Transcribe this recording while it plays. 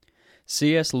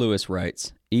C.S. Lewis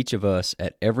writes, each of us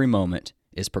at every moment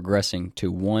is progressing to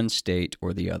one state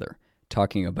or the other,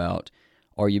 talking about,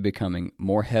 are you becoming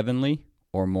more heavenly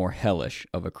or more hellish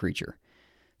of a creature?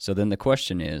 So then the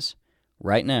question is,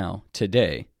 right now,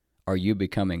 today, are you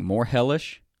becoming more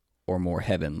hellish or more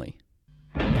heavenly?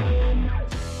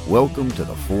 Welcome to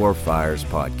the Four Fires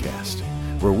Podcast,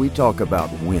 where we talk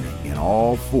about winning in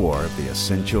all four of the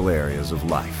essential areas of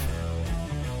life.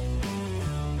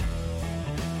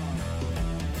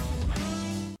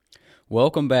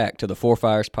 Welcome back to the Four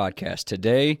Fires Podcast.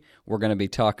 Today, we're going to be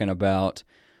talking about,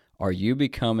 are you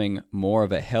becoming more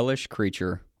of a hellish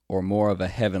creature or more of a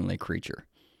heavenly creature?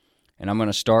 And I'm going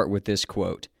to start with this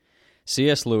quote.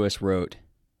 C.S. Lewis wrote,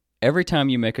 "Every time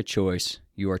you make a choice,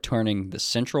 you are turning the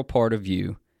central part of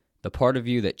you, the part of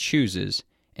you that chooses,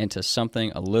 into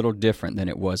something a little different than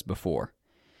it was before.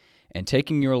 And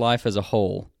taking your life as a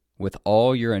whole, with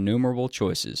all your innumerable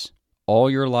choices, all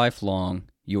your life long,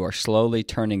 you are slowly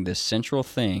turning this central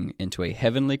thing into a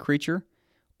heavenly creature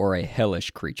or a hellish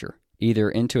creature,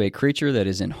 either into a creature that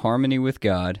is in harmony with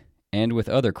God and with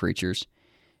other creatures,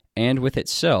 and with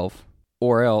itself,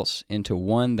 or else into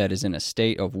one that is in a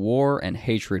state of war and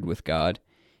hatred with God,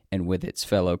 and with its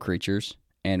fellow creatures,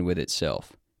 and with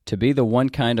itself. To be the one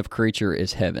kind of creature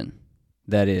is heaven.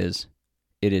 That is,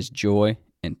 it is joy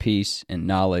and peace and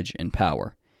knowledge and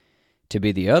power. To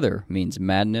be the other means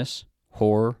madness,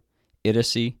 horror,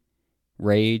 idiocy,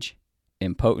 rage,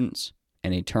 impotence,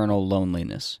 and eternal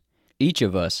loneliness. Each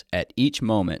of us at each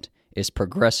moment is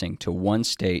progressing to one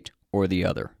state or the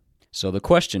other. So the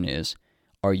question is,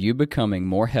 are you becoming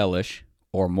more hellish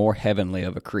or more heavenly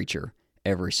of a creature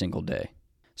every single day?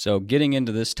 So getting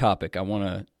into this topic, I want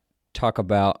to talk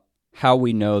about how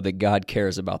we know that God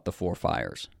cares about the four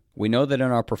fires. We know that in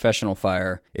our professional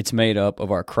fire, it's made up of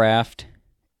our craft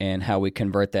and how we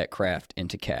convert that craft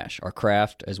into cash. Our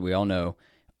craft, as we all know,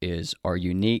 is our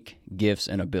unique gifts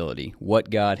and ability,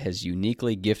 what God has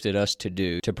uniquely gifted us to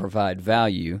do to provide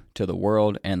value to the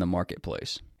world and the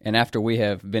marketplace. And after we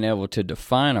have been able to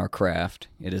define our craft,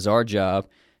 it is our job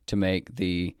to make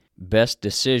the best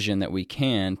decision that we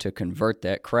can to convert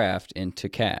that craft into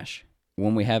cash.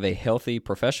 When we have a healthy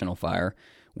professional fire,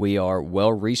 we are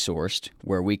well-resourced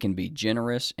where we can be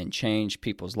generous and change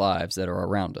people's lives that are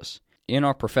around us. In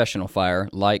our professional fire,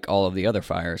 like all of the other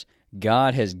fires,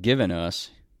 God has given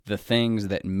us the things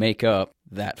that make up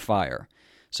that fire.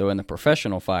 So in the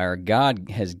professional fire, God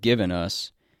has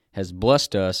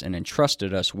blessed us and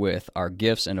entrusted us with our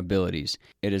gifts and abilities.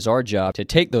 It is our job to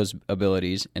take those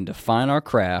abilities and define our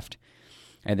craft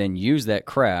and then use that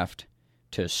craft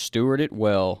to steward it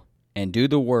well and do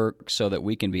the work so that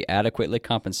we can be adequately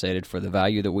compensated for the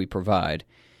value that we provide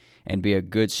and be a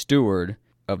good steward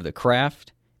of the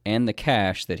craft and the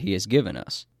cash that He has given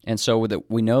us. And so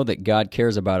we know that God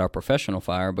cares about our professional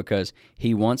fire because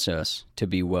He wants us to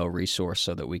be well-resourced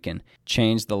so that we can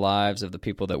change the lives of the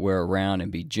people that we're around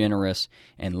and be generous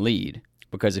and lead.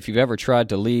 Because if you've ever tried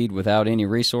to lead without any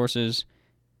resources,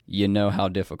 you know how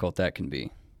difficult that can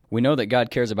be. We know that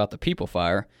God cares about the people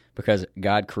fire because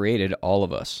God created all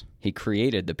of us. He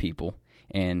created the people,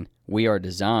 and we are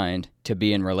designed to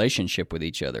be in relationship with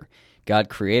each other. God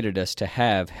created us to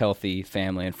have healthy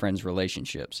family and friends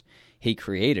relationships. He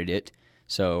created it,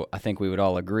 so I think we would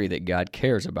all agree that God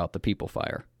cares about the people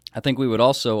fire. I think we would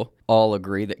also all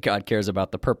agree that God cares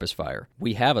about the purpose fire.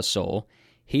 We have a soul.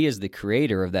 He is the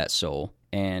creator of that soul,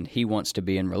 and He wants to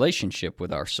be in relationship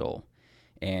with our soul.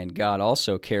 And God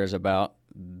also cares about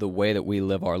the way that we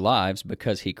live our lives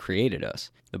because He created us.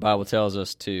 The Bible tells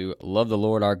us to love the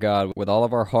Lord our God with all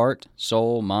of our heart,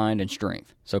 soul, mind, and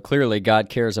strength. So clearly God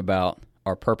cares about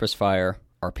our purpose fire,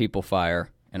 our people fire,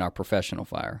 and our professional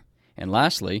fire. And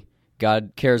lastly,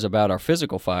 God cares about our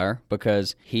physical fire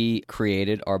because He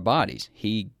created our bodies.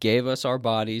 He gave us our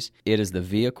bodies. It is the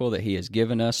vehicle that He has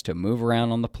given us to move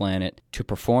around on the planet, to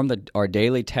perform our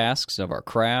daily tasks of our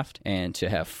craft, and to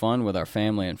have fun with our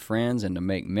family and friends, and to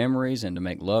make memories, and to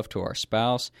make love to our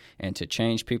spouse, and to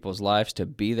change people's lives, to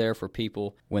be there for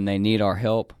people when they need our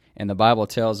help. And the Bible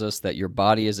tells us that your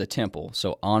body is a temple,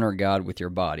 so honor God with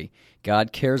your body.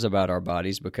 God cares about our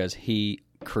bodies because He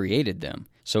created them.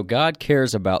 So God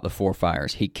cares about the four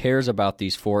fires. He cares about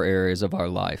these four areas of our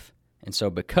life. And so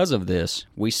because of this,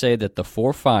 we say that the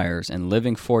four fires and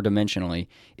living four-dimensionally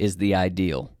is the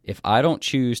ideal. If I don't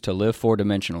choose to live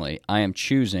four-dimensionally, I am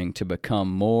choosing to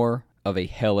become more of a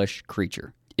hellish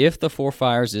creature. If the four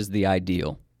fires is the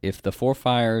ideal, if the four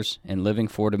fires and living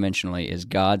four-dimensionally is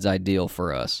God's ideal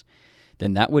for us,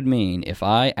 then that would mean if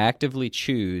I actively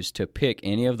choose to pick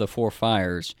any of the four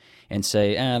fires and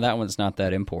say, that one's not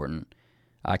that important,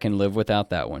 I can live without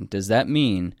that one. Does that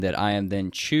mean that I am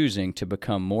then choosing to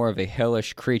become more of a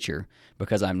hellish creature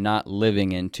because I'm not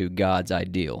living into God's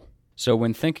ideal? So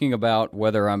when thinking about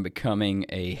whether I'm becoming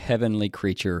a heavenly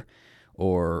creature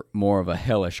or more of a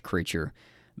hellish creature,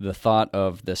 the thought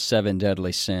of the 7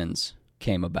 deadly sins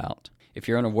came about. If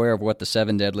you're unaware of what the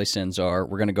 7 deadly sins are,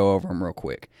 we're going to go over them real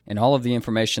quick. And all of the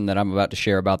information that I'm about to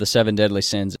share about the 7 deadly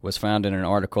sins was found in an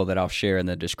article that I'll share in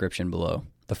the description below.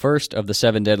 The first of the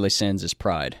 7 deadly sins is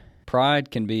pride.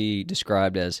 Pride can be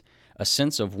described as a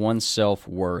sense of one's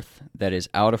self-worth that is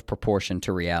out of proportion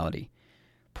to reality.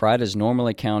 Pride is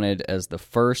normally counted as the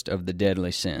first of the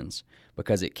deadly sins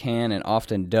because it can and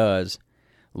often does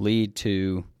lead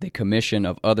to the commission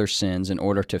of other sins in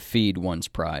order to feed one's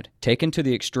pride. Taken to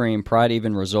the extreme, pride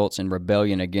even results in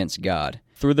rebellion against God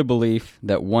through the belief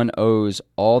that one owes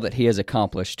all that he has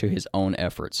accomplished to his own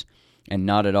efforts and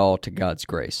not at all to God's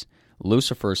grace.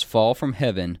 Lucifer's fall from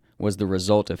heaven was the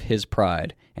result of his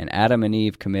pride, and Adam and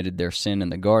Eve committed their sin in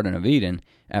the Garden of Eden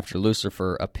after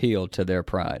Lucifer appealed to their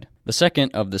pride. The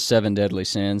second of the 7 deadly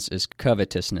sins is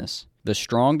covetousness, the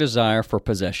strong desire for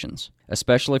possessions,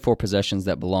 especially for possessions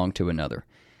that belong to another,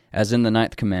 as in the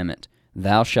 9th commandment,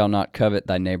 thou shalt not covet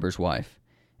thy neighbor's wife,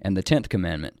 and the 10th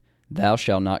commandment, thou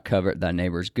shalt not covet thy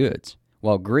neighbor's goods.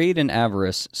 While greed and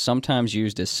avarice, sometimes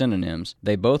used as synonyms,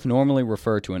 they both normally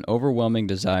refer to an overwhelming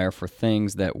desire for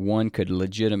things that one could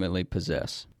legitimately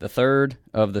possess. The third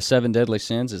of the 7 deadly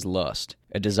sins is lust,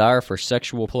 a desire for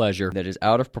sexual pleasure that is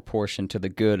out of proportion to the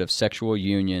good of sexual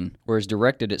union or is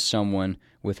directed at someone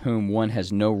with whom one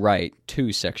has no right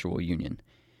to sexual union.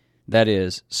 That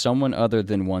is, someone other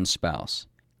than one's spouse.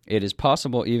 It is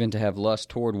possible even to have lust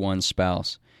toward one's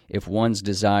spouse if one's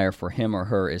desire for him or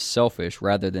her is selfish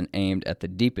rather than aimed at the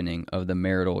deepening of the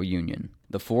marital union.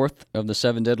 The fourth of the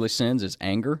 7 deadly sins is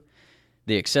anger,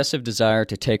 the excessive desire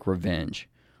to take revenge.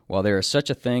 While there is such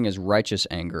a thing as righteous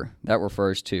anger, that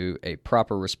refers to a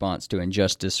proper response to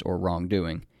injustice or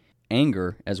wrongdoing.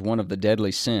 Anger, as one of the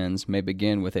deadly sins, may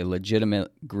begin with a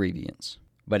legitimate grievance,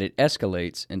 but it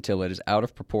escalates until it is out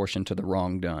of proportion to the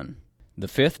wrong done. The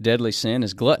 5th deadly sin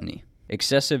is gluttony,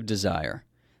 excessive desire,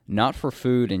 not for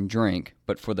food and drink,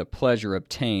 but for the pleasure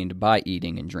obtained by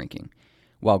eating and drinking.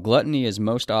 While gluttony is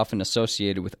most often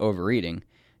associated with overeating,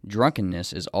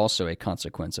 drunkenness is also a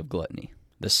consequence of gluttony.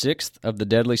 The 6th of the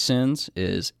deadly sins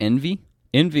is envy.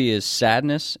 Envy is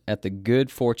sadness at the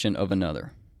good fortune of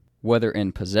another, whether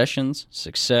in possessions,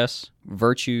 success,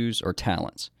 virtues, or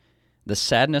talents. The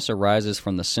sadness arises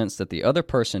from the sense that the other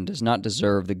person does not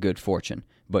deserve the good fortune,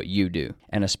 but you do,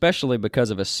 and especially because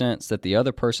of a sense that the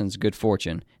other person's good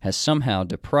fortune has somehow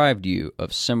deprived you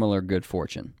of similar good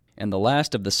fortune. And the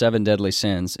last of the 7 deadly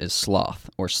sins is sloth,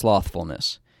 or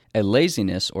slothfulness, a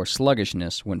laziness or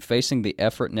sluggishness when facing the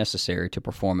effort necessary to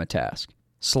perform a task.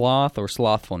 Sloth or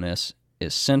slothfulness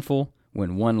is sinful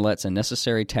when one lets a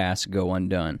necessary task go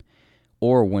undone,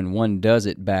 or when one does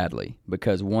it badly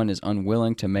because one is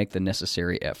unwilling to make the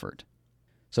necessary effort.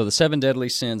 So the 7 deadly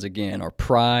sins, again, are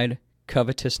pride,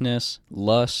 covetousness,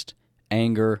 lust,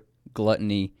 anger,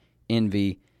 gluttony,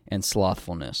 envy, and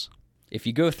slothfulness. If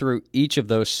you go through each of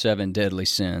those 7 deadly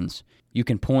sins, you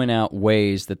can point out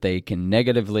ways that they can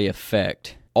negatively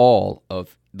affect all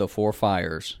of the 4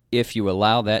 fires if you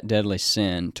allow that deadly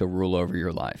sin to rule over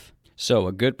your life. So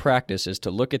a good practice is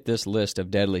to look at this list of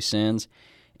deadly sins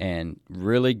and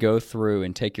really go through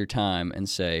and take your time and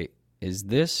say, is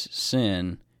this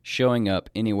sin showing up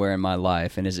anywhere in my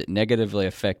life, and is it negatively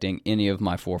affecting any of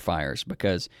my 4 fires?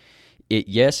 Because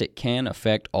it can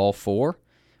affect all 4,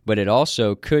 but it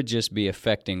also could just be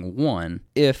affecting one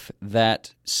if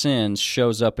that sin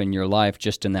shows up in your life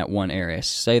just in that one area.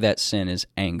 Say that sin is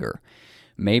anger.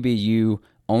 Maybe you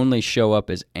only show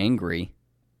up as angry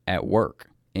at work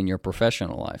in your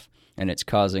professional life, and it's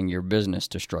causing your business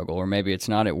to struggle. Or maybe it's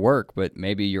not at work, but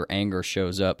maybe your anger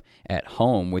shows up at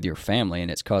home with your family,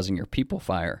 and it's causing your people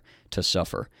fire to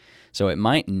suffer. So it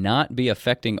might not be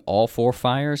affecting all 4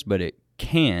 fires, but it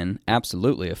can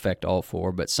absolutely affect all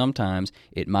 4, but sometimes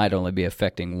it might only be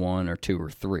affecting 1 or 2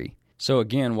 or 3. So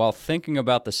again, while thinking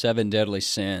about the 7 deadly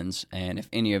sins, and if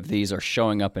any of these are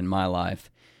showing up in my life,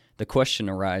 the question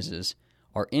arises,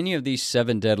 are any of these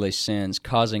 7 deadly sins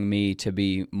causing me to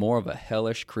be more of a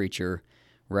hellish creature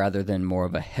rather than more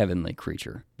of a heavenly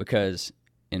creature? Because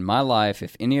in my life,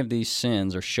 if any of these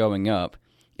sins are showing up,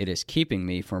 it is keeping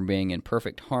me from being in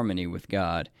perfect harmony with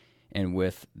God and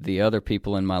with the other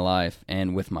people in my life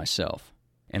and with myself.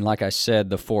 And like I said,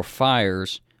 the 4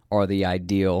 fires are the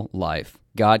ideal life.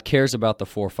 God cares about the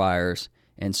 4 fires,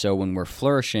 and so when we're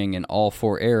flourishing in all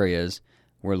 4 areas,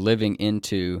 we're living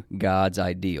into God's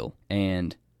ideal.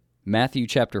 And Matthew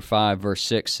chapter 5, verse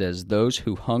 6 says, "Those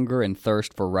who hunger and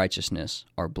thirst for righteousness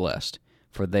are blessed,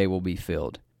 for they will be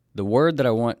filled." The word that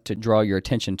I want to draw your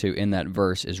attention to in that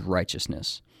verse is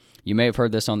righteousness. You may have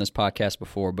heard this on this podcast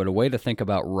before, but a way to think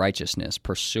about righteousness,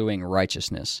 pursuing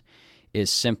righteousness, is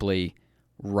simply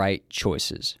right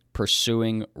choices,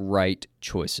 pursuing right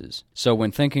choices. So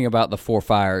when thinking about the four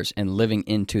fires and living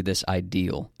into this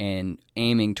ideal and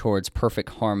aiming towards perfect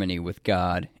harmony with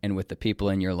God and with the people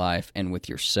in your life and with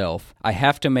yourself, I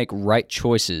have to make right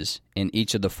choices in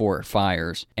each of the four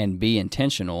fires and be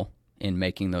intentional in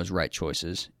making those right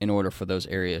choices in order for those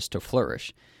areas to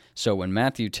flourish. So when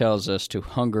Matthew tells us to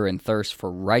hunger and thirst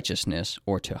for righteousness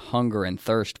or to hunger and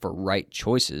thirst for right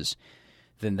choices,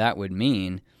 then that would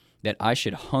mean that I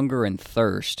should hunger and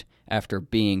thirst after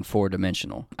being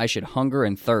four-dimensional. I should hunger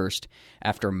and thirst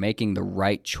after making the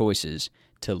right choices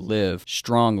to live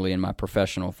strongly in my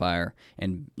professional fire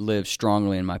and live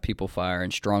strongly in my people fire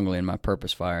and strongly in my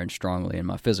purpose fire and strongly in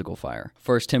my physical fire.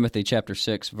 1 Timothy chapter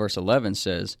 6, verse 11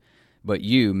 says, "But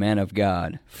you, man of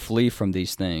God, flee from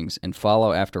these things and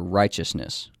follow after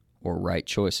righteousness," or right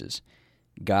choices,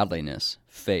 "godliness,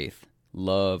 faith,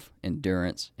 love,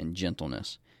 endurance, and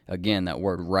gentleness." Again, that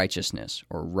word righteousness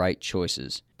or right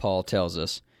choices. Paul tells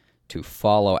us to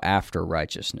follow after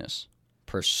righteousness,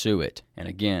 pursue it. And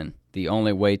again, the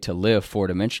only way to live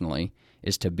four-dimensionally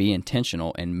is to be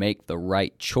intentional and make the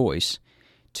right choice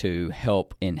to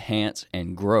help enhance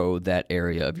and grow that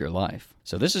area of your life.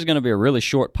 So this is going to be a really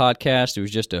short podcast. It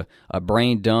was just a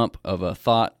brain dump of a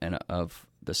thought and of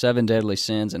the 7 deadly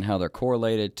sins and how they're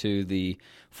correlated to the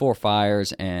 4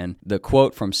 fires, and the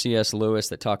quote from C.S. Lewis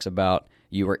that talks about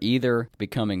you are either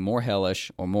becoming more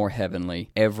hellish or more heavenly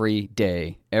every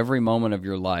day, every moment of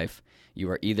your life. You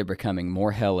are either becoming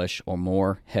more hellish or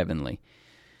more heavenly.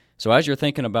 So as you're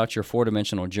thinking about your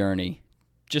 4-dimensional journey,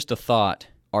 just a thought,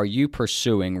 are you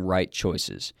pursuing right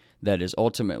choices that is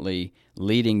ultimately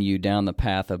leading you down the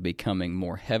path of becoming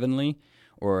more heavenly,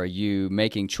 or are you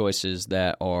making choices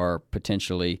that are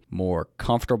potentially more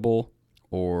comfortable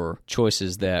or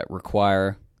choices that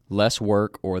require less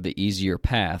work or the easier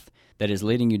path that is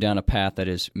leading you down a path that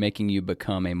is making you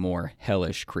become a more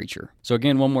hellish creature? So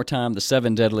again, one more time, the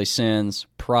 7 deadly sins: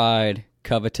 pride,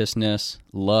 covetousness,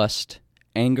 lust,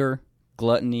 anger,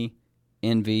 gluttony,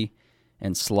 envy,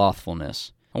 and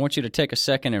slothfulness. I want you to take a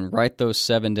second and write those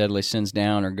 7 deadly sins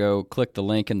down, or go click the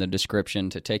link in the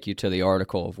description to take you to the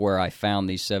article of where I found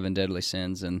these 7 deadly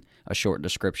sins and a short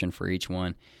description for each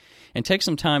one. And take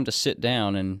some time to sit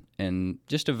down and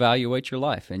just evaluate your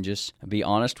life and just be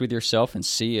honest with yourself and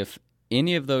see if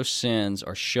any of those sins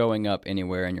are showing up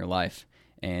anywhere in your life.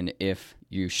 And if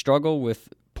you struggle with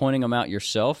pointing them out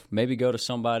yourself, maybe go to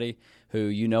somebody who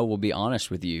you know will be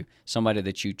honest with you, somebody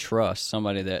that you trust,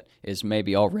 somebody that is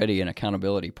maybe already an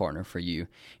accountability partner for you,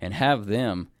 and have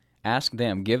them, ask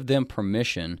them, give them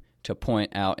permission to point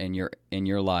out in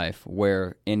your life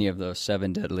where any of those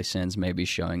 7 deadly sins may be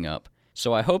showing up.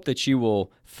 So I hope that you will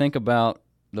think about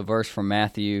the verse from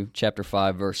Matthew chapter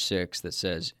 5, verse 6 that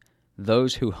says,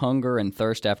 "Those who hunger and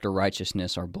thirst after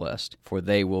righteousness are blessed, for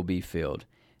they will be filled."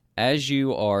 As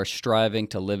you are striving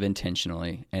to live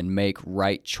intentionally and make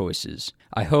right choices,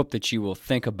 I hope that you will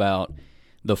think about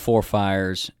the 4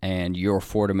 fires and your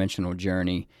 4-dimensional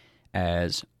journey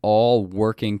as all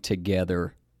working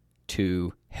together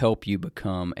to help you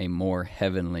become a more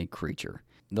heavenly creature.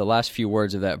 The last few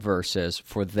words of that verse says,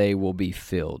 "For they will be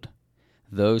filled."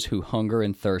 Those who hunger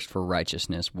and thirst for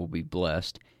righteousness will be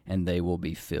blessed, and they will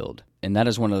be filled. And that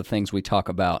is one of the things we talk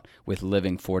about with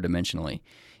living 4-dimensionally,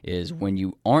 is when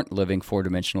you aren't living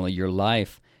 4-dimensionally, your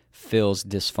life feels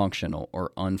dysfunctional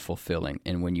or unfulfilling.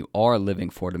 And when you are living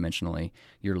 4-dimensionally,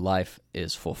 your life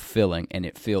is fulfilling and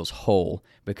it feels whole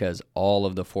because all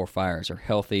of the 4 fires are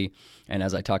healthy. And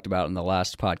as I talked about in the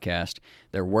last podcast,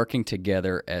 they're working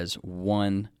together as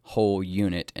one whole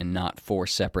unit and not 4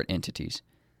 separate entities.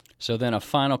 So then a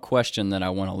final question that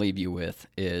I want to leave you with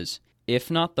is,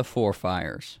 if not the 4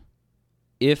 fires,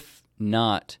 if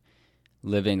not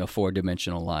living a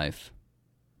 4-dimensional life,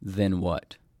 then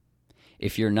what?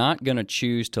 If you're not going to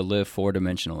choose to live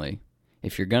 4-dimensionally,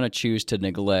 if you're going to choose to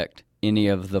neglect any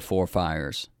of the 4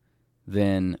 fires,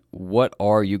 then what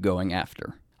are you going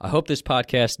after? I hope this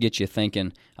podcast gets you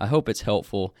thinking. I hope it's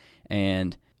helpful,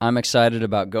 and I'm excited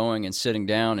about going and sitting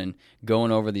down and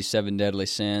going over these 7 deadly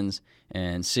sins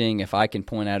and seeing if I can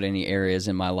point out any areas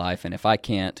in my life, and if I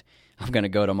can't, I'm going to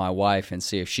go to my wife and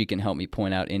see if she can help me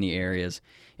point out any areas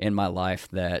in my life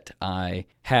that I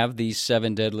have these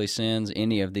 7 deadly sins,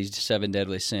 any of these 7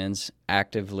 deadly sins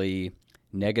actively,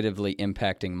 negatively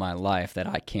impacting my life that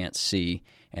I can't see,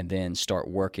 and then start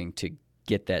working to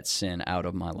get that sin out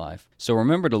of my life. So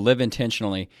remember to live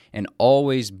intentionally and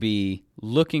always be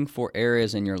looking for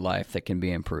areas in your life that can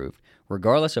be improved.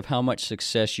 Regardless of how much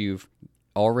success you've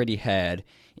already had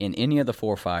in any of the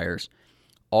 4 fires,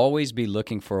 always be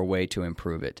looking for a way to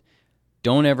improve it.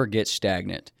 Don't ever get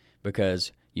stagnant,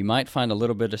 because you might find a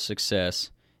little bit of success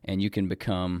and you can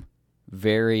become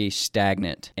very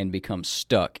stagnant and become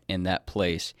stuck in that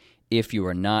place if you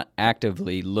are not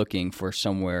actively looking for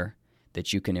somewhere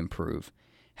that you can improve.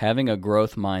 Having a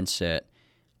growth mindset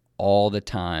all the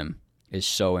time is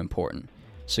so important.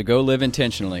 So go live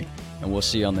intentionally, and we'll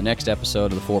see you on the next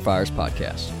episode of the 4 Fires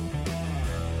Podcast.